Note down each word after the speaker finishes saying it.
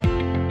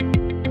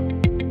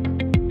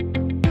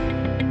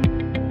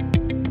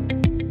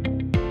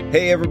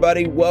Hey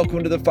everybody,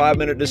 welcome to the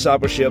 5-Minute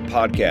Discipleship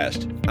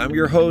Podcast. I'm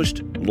your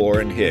host,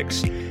 Lauren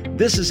Hicks.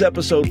 This is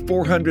episode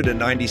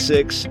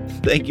 496.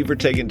 Thank you for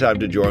taking time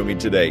to join me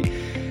today.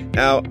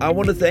 Now, I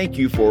want to thank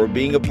you for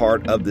being a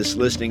part of this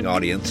listening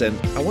audience, and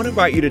I want to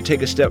invite you to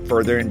take a step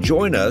further and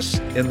join us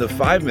in the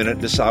 5-Minute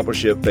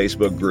Discipleship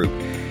Facebook group.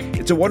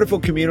 It's a wonderful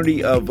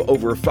community of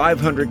over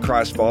 500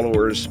 Christ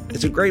followers.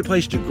 It's a great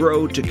place to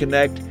grow, to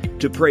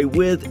connect, to pray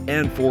with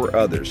and for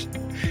others.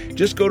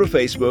 Just go to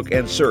Facebook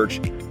and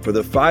search for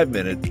the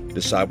 5-Minute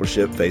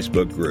Discipleship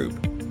Facebook group.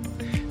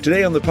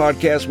 Today on the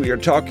podcast, we are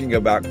talking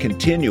about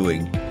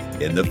continuing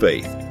in the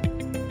faith.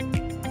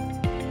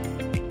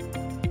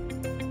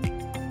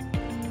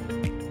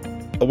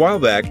 A while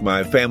back,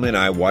 my family and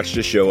I watched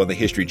a show on the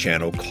History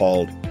Channel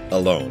called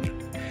Alone.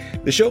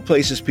 The show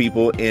places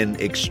people in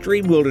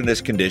extreme wilderness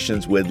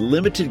conditions with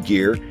limited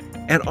gear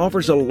and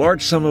offers a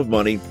large sum of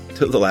money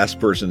to the last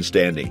person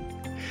standing.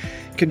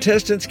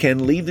 Contestants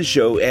can leave the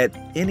show at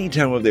any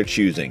time of their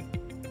choosing.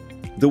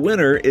 The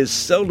winner is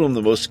seldom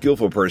the most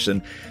skillful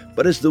person,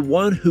 but is the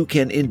one who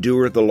can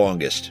endure the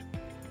longest.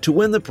 To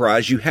win the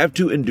prize, you have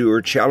to endure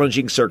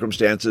challenging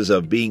circumstances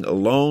of being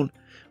alone,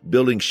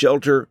 building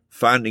shelter,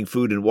 finding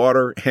food and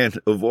water, and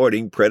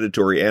avoiding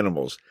predatory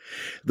animals.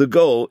 The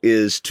goal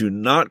is to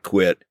not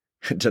quit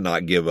and to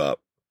not give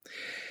up.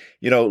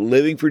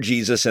 Living for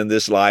Jesus in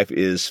this life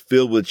is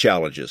filled with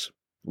challenges.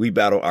 We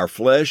battle our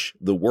flesh,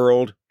 the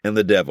world, and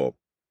the devil.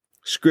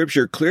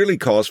 Scripture clearly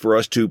calls for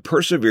us to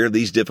persevere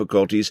these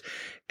difficulties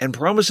and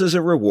promises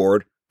a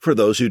reward for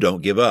those who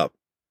don't give up.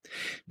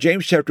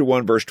 James chapter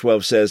 1 verse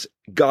 12 says,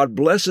 God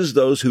blesses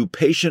those who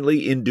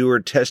patiently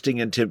endure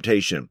testing and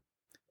temptation.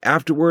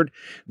 Afterward,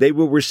 they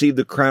will receive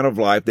the crown of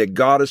life that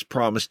God has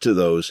promised to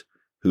those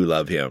who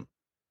love Him.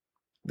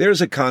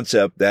 There's a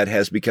concept that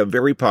has become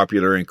very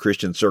popular in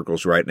Christian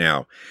circles right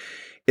now.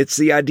 It's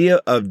the idea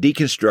of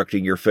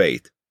deconstructing your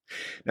faith.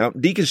 Now,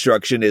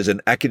 deconstruction is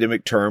an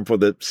academic term for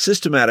the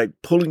systematic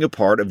pulling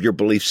apart of your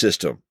belief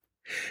system.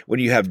 When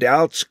you have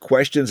doubts,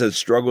 questions, and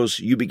struggles,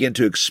 you begin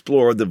to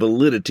explore the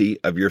validity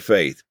of your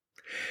faith.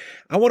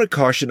 I want to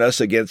caution us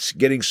against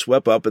getting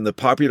swept up in the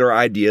popular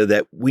idea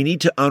that we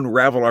need to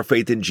unravel our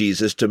faith in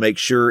Jesus to make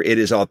sure it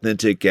is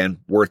authentic and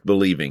worth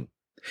believing.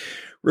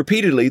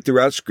 Repeatedly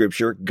throughout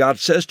Scripture, God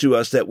says to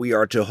us that we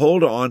are to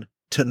hold on,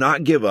 to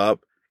not give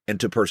up, and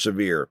to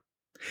persevere.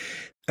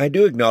 I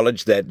do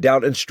acknowledge that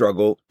doubt and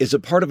struggle is a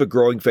part of a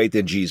growing faith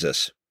in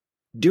Jesus.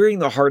 During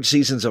the hard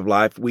seasons of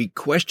life, we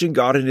question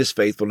God and His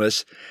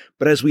faithfulness,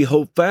 but as we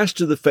hold fast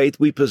to the faith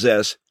we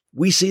possess,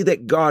 we see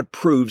that God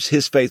proves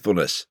His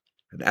faithfulness,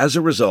 and as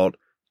a result,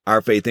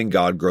 our faith in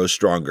God grows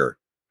stronger.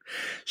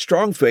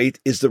 Strong faith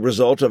is the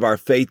result of our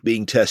faith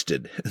being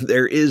tested.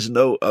 There is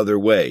no other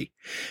way.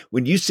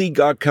 When you see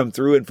God come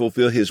through and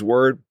fulfill His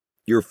word,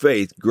 your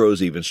faith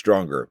grows even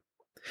stronger.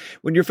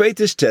 When your faith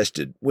is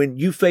tested, when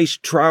you face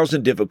trials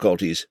and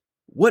difficulties,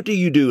 what do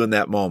you do in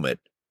that moment?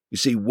 You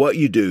see, what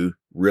you do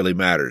really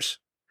matters.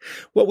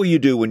 What will you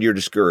do when you're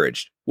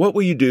discouraged? What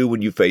will you do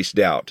when you face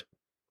doubt?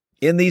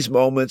 In these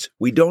moments,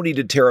 we don't need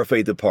to tear our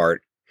faith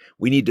apart.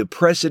 We need to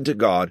press into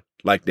God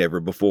like never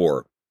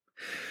before.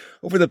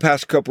 Over the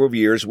past couple of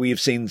years, we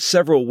have seen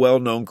several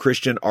well-known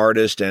Christian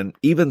artists and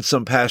even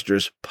some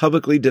pastors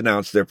publicly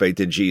denounce their faith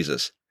in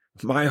Jesus.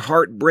 My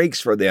heart breaks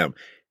for them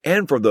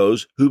and for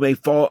those who may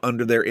fall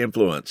under their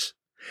influence.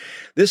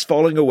 This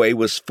falling away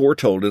was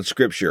foretold in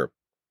Scripture.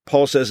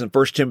 Paul says in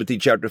 1 Timothy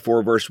chapter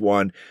 4, verse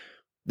 1,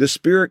 the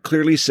Spirit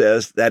clearly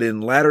says that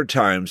in latter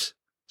times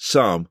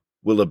some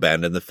will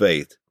abandon the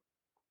faith.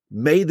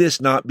 May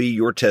this not be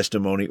your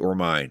testimony or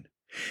mine.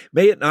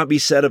 May it not be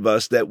said of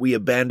us that we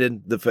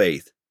abandon the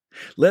faith.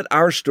 Let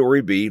our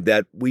story be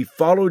that we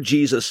follow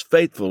Jesus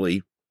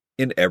faithfully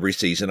in every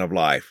season of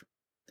life.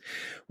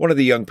 One of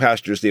the young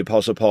pastors the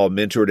Apostle Paul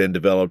mentored and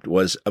developed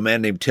was a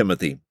man named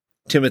Timothy.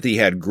 Timothy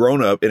had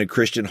grown up in a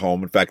Christian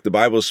home. In fact, the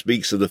Bible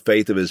speaks of the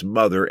faith of his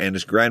mother and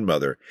his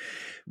grandmother.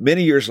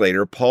 Many years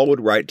later, Paul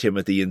would write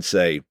Timothy and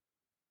say,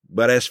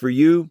 but as for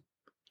you,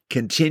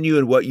 continue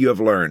in what you have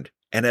learned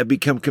and have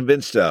become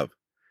convinced of,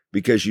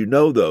 because you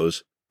know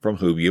those from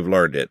whom you've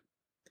learned it.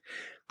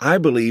 I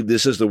believe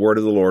this is the word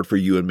of the Lord for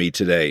you and me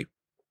today.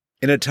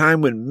 In a time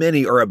when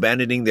many are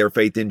abandoning their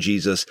faith in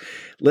Jesus,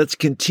 let's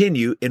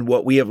continue in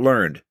what we have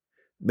learned.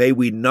 May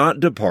we not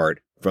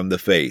depart from the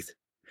faith.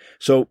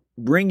 So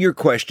bring your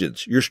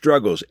questions, your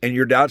struggles, and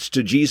your doubts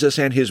to Jesus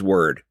and His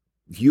Word.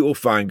 You will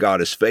find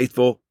God is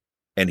faithful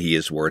and He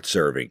is worth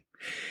serving.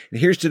 And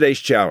here's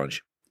today's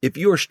challenge. If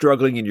you are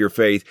struggling in your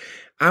faith,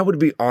 I would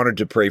be honored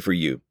to pray for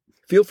you.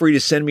 Feel free to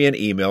send me an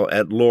email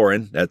at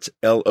Lauren, that's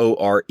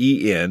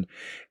Loren,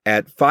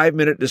 at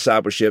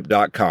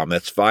 5minutediscipleship.com.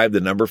 That's 5, the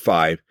number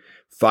 5,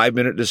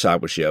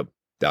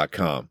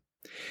 5minutediscipleship.com.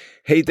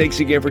 Hey, thanks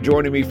again for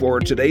joining me for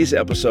today's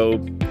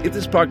episode. If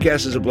this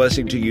podcast is a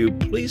blessing to you,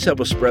 please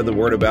help us spread the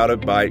word about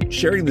it by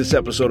sharing this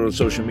episode on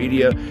social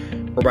media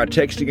or by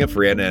texting a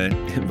friend and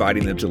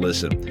inviting them to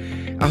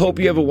listen. I hope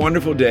you have a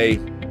wonderful day,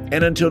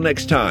 and until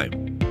next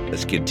time,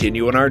 let's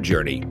continue on our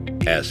journey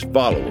as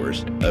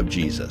followers of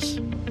Jesus.